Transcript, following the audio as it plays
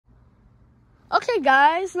Okay,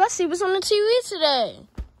 guys, let's see what's on the TV today.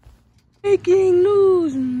 Breaking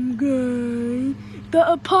news, guys. The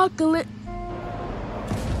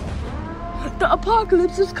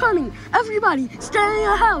apocalypse is coming. Everybody, stay in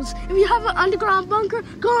your house. If you have an underground bunker,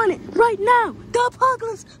 go in it right now. The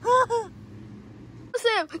apocalypse.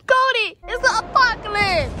 Listen, Cody, it's the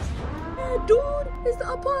apocalypse. Yeah, dude, it's the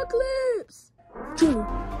apocalypse.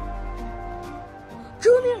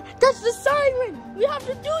 Junior, that's the siren. We have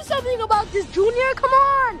to do something about this, Junior. Come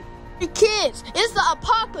on. Hey, kids, it's the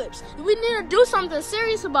apocalypse. We need to do something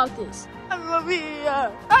serious about this.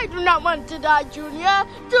 I do not want to die, Junior.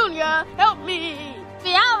 Junior, help me.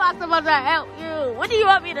 See, I'm not supposed to help you. What do you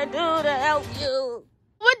want me to do to help you?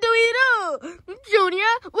 What do we do?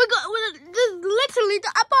 Junior, we're literally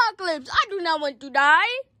the apocalypse. I do not want to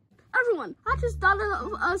die. Everyone, I just thought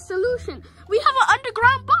of a solution. We have an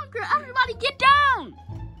underground bunker. Everybody get down.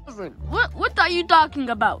 What are you talking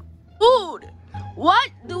about? Food. What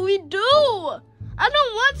do we do? I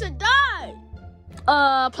don't want to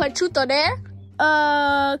die. Play truth or dare?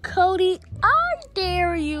 Cody, I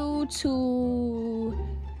dare you to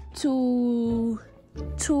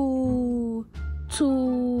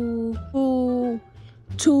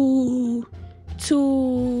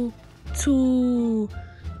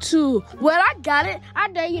Well, I got it. I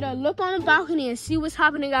dare you to look on the balcony and see what's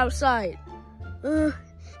happening outside.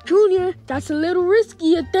 Junior, that's a little risky,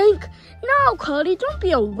 you think? No, Cody, don't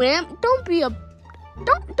be a wimp. Don't be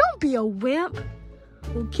a wimp.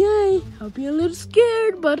 Okay, I'll be a little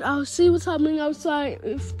scared, but I'll see what's happening outside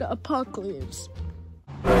if the apocalypse.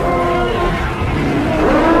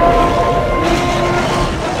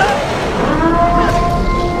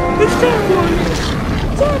 It's terrible!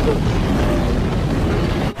 Terrible!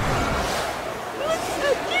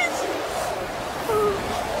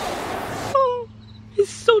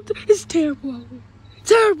 It's terrible.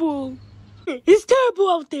 Terrible. It's terrible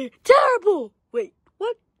out there. Terrible. Wait,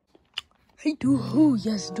 what? Hey, dude. Oh,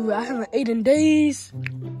 yes, dude. I haven't ate in days.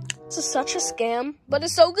 This is such a scam, but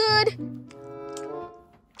it's so good.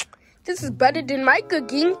 This is better than my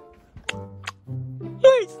cooking.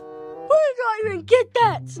 Wait, where did y'all even get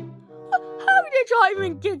that? How did y'all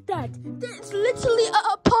even get that? It's literally an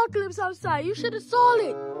apocalypse outside. You should have saw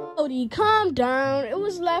it. Cody, calm down. It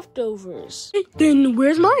was leftovers. Then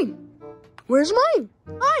where's mine? Where's mine?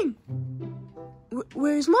 Mine.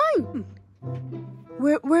 Where's mine?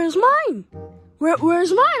 Where's mine?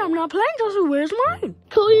 Where's mine? I'm not playing, Joseph. Where's mine?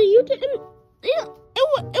 Cody, you didn't. Yeah,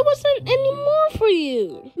 it wasn't any more for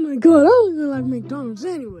you. Oh my God, I don't even like McDonald's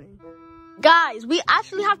anyway. Guys, we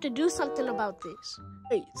actually have to do something about this.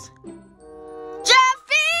 Wait.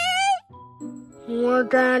 Jeffy! What,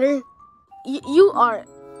 Daddy? You are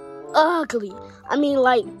ugly. I mean,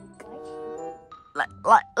 like,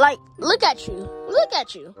 look at you. Look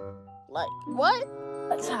at you. Like, what?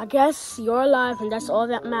 I guess you're alive, and that's all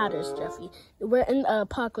that matters, Jeffy. We're in the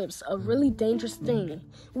apocalypse, a really dangerous thing.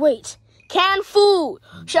 Wait, canned food.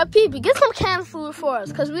 Shapipi, get some canned food for us,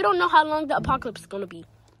 because we don't know how long the apocalypse is going to be.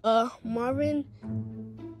 Marvin,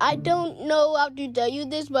 I don't know how to tell you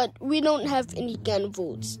this, but we don't have any canned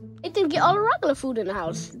foods. I think get all the regular food in the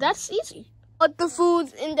house. That's easy. But the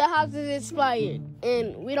foods in the house is expired,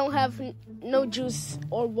 and we don't have no juice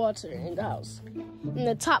or water in the house. And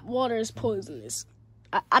the tap water is poisonous.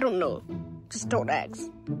 I don't know. Just don't ask.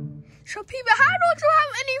 So, people, how don't you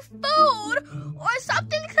have any food or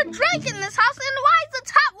something to drink in this house? And why is the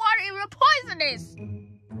tap water even poisonous?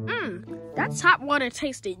 That tap water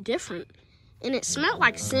tasted different. And it smelled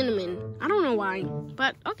like cinnamon. I don't know why,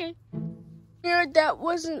 but okay. Yeah, that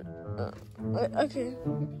wasn't... okay.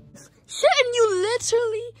 Shouldn't you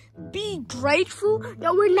literally be grateful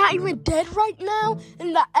that we're not even dead right now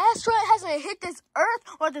and the asteroid hasn't hit this earth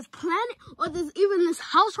or this planet or even this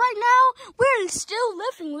house right now? We're still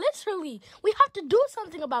living, literally. We have to do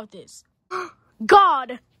something about this.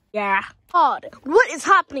 God. Yeah. God. What is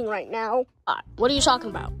happening right now? What are you talking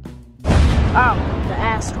about? Oh, the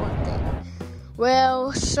asteroid thing.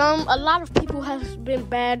 Well, a lot of people have been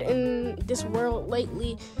bad in this world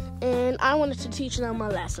lately, and I wanted to teach them a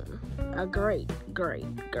lesson. A great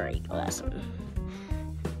lesson.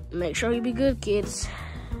 Make sure you be good, kids.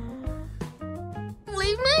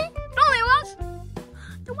 Leave me? Don't leave us.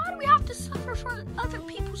 Then why do we have to suffer for other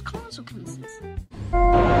people's consequences?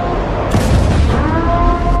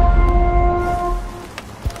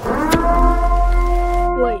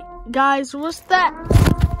 Wait, guys, what's that?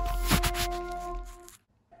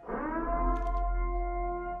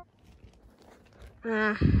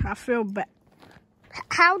 I feel bad.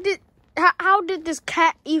 How did this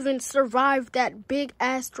cat even survive that big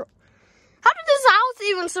asteroid? How did this house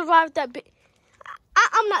even survive that big?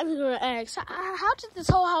 I'm not even gonna ask. How did this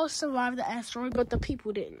whole house survive the asteroid, but the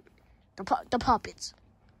people didn't? The puppets.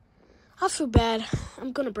 I feel bad.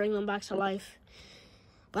 I'm gonna bring them back to life,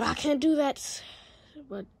 but I can't do that.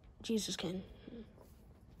 But Jesus can.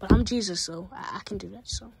 But I'm Jesus, so I can do that.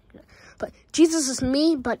 So, yeah. But Jesus is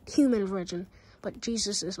me, but human version. But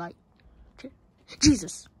Jesus is like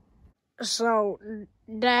Jesus. So,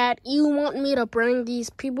 Dad, you want me to bring these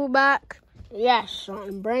people back? Yes,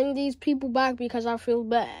 son. Bring these people back because I feel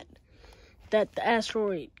bad that the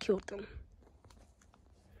asteroid killed them.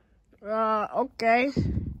 Okay.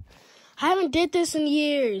 I haven't did this in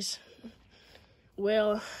years.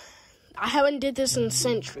 Well, I haven't did this in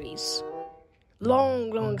centuries.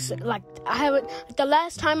 Long, like, I haven't, the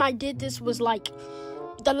last time I did this was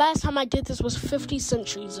 50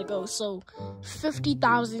 centuries ago, so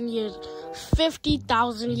 50,000 years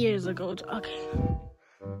ago.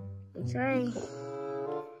 Okay.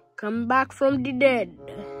 Come back from the dead.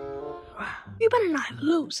 You better not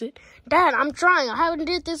lose it. Dad, I'm trying. I haven't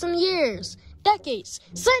did this in years. Decades.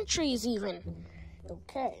 Centuries even.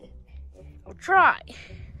 Okay. I'll try.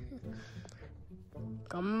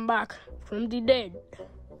 Come back from the dead.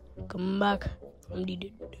 Come back from the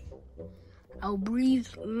dead. I'll breathe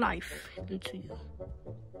life into you.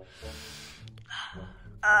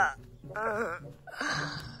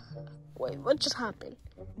 Wait, what just happened?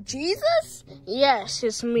 Jesus? Yes,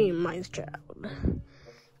 it's me, my child.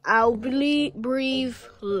 I'll breathe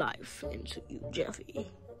life into you,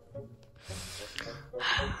 Jeffy.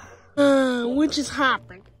 What just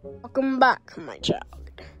happened? Welcome back, my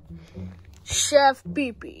child. Chef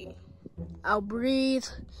Pee-Pee. I'll breathe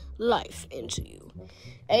life into you.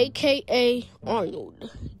 A.K.A.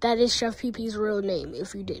 Arnold. That is Chef Pee-Pee's real name,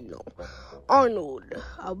 if you didn't know. Arnold,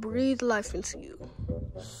 I'll breathe life into you.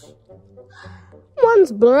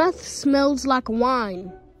 One's breath smells like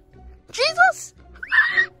wine. Jesus!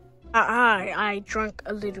 I drank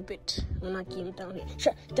a little bit when I came down here.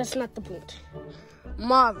 Sure, that's not the point.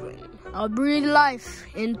 Marvin, I'll breathe life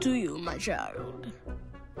into you, my child.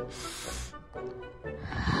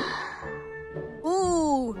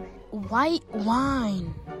 Ooh, white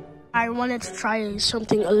wine. I wanted to try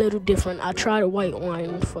something a little different. I tried white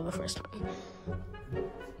wine for the first time.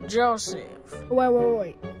 Joseph.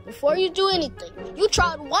 Wait. Before you do anything, you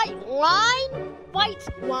tried white wine? White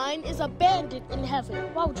wine is a bandit in heaven.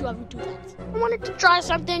 Why would you ever do that? I wanted to try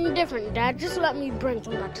something different, Dad. Just let me bring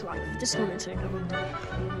them back to life. Just a second.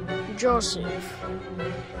 Joseph,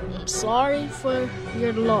 I'm sorry for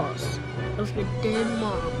your loss of your dead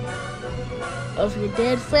mom, of your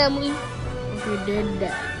dead family, of your dead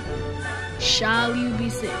dad. Shall you be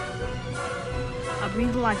saved? I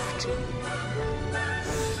breathe life to you.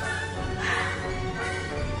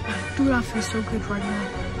 Dude, I feel so good right now.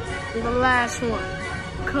 And the last one,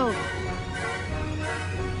 Cody.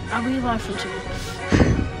 I breathe life into you.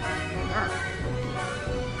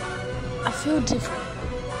 I feel different.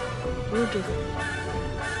 Real different.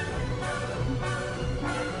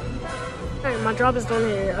 Alright, my job is done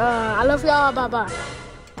here. I love y'all. Bye-bye.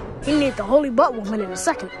 We need the holy butt woman in a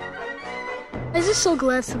second. I'm just so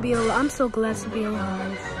glad to be alive. I'm so glad to be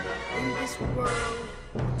alive in this world.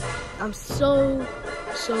 I'm so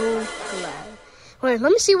glad. Wait,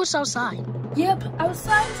 let me see what's outside. Yep,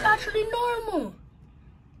 outside is actually normal.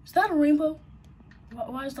 Is that a rainbow?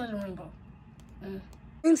 Why is that a rainbow?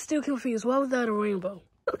 I'm still confused. Why was that a rainbow?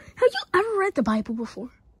 Have you ever read the Bible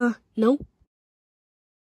before? No.